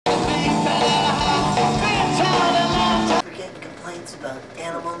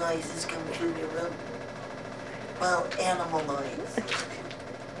noises coming through your room? Well, animal noise.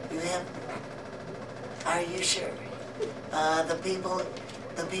 You have? Are you sure? The people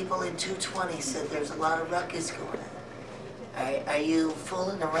in 220 said there's a lot of ruckus going on. Are you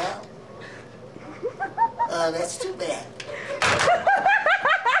fooling around? That's too bad.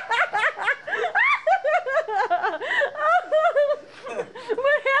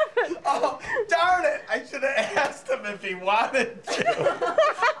 What happened? Oh, darn it! I should have asked him if he wanted to.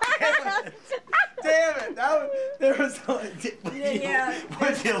 Damn it! There was would you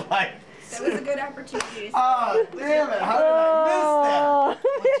like? That was a good opportunity. Oh, damn it! How did I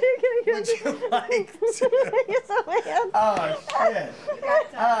miss that? Would you like to? Oh, shit.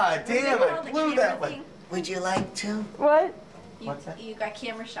 Damn, I blew that one. Would you like to? What? What's that? You got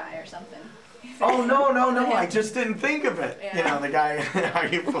camera shy or something. Oh, no, I just didn't think of it. Yeah. You know, the guy, are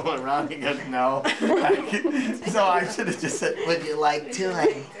you fooling around? He goes, no. So I should have just said, would you like to?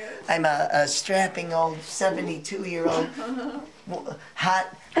 I'm a strapping old 72-year-old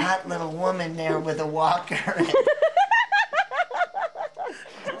hot little woman there with a walker.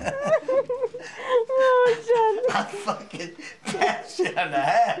 Oh, John. I'll fucking bash you on the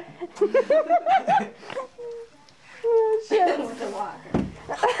head. Oh, shit. With the walker.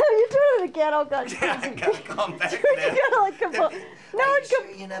 You're doing it again. Oh, God. yeah, I gotta come back You there. gotta, like, compose. No, Are you sure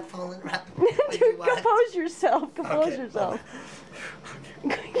you're not fooling around? dude, compose yourself. Compose Okay. yourself.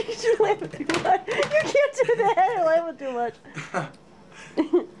 You should laugh too much. You can't do that. You're laughing too much.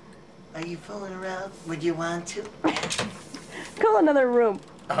 Are you fooling around? Would you want to? Call another room.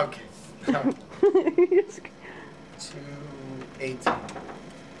 Okay. 218.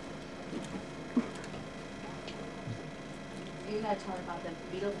 You gotta tell her about the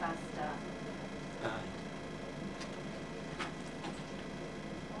Beetle Fest stuff.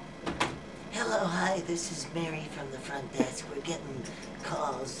 Hello, hi, this is Mary from the front desk. We're getting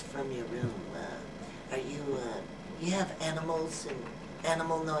calls from your room. You have animals and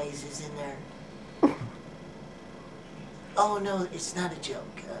animal noises in there? Oh, no, it's not a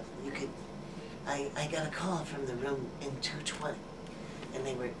joke. I got a call from the room in 220, and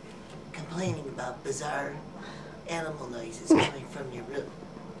they were complaining about bizarre animal noises coming from your room.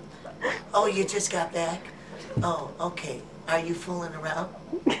 Oh, you just got back? Oh, okay. Are you fooling around?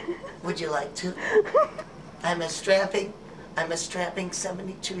 Would you like to? I'm a strapping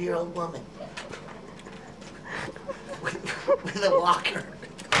 72-year-old woman with a walker.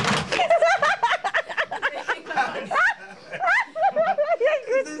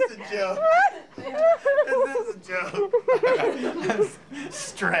 Is this a joke? Is this a joke?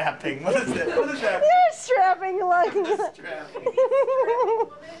 Strapping. What is that? What is that? You're strapping like. Strapping.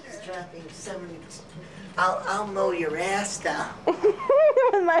 Strapping 70. I'll mow your ass down.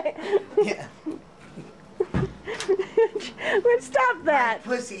 With my. Yeah. Wait, stop that.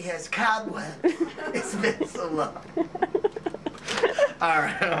 My pussy has cobwebs. It's been so long. All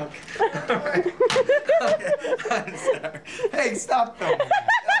right. Okay. All right. Okay. I'm sorry. Hey, stop filming. I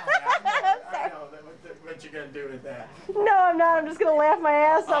know what you're gonna do with that. No, I'm not. I'm just gonna laugh my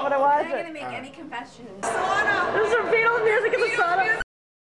ass off when I watch I'm not it. gonna make any confessions. There's some Beatles music in the sauna.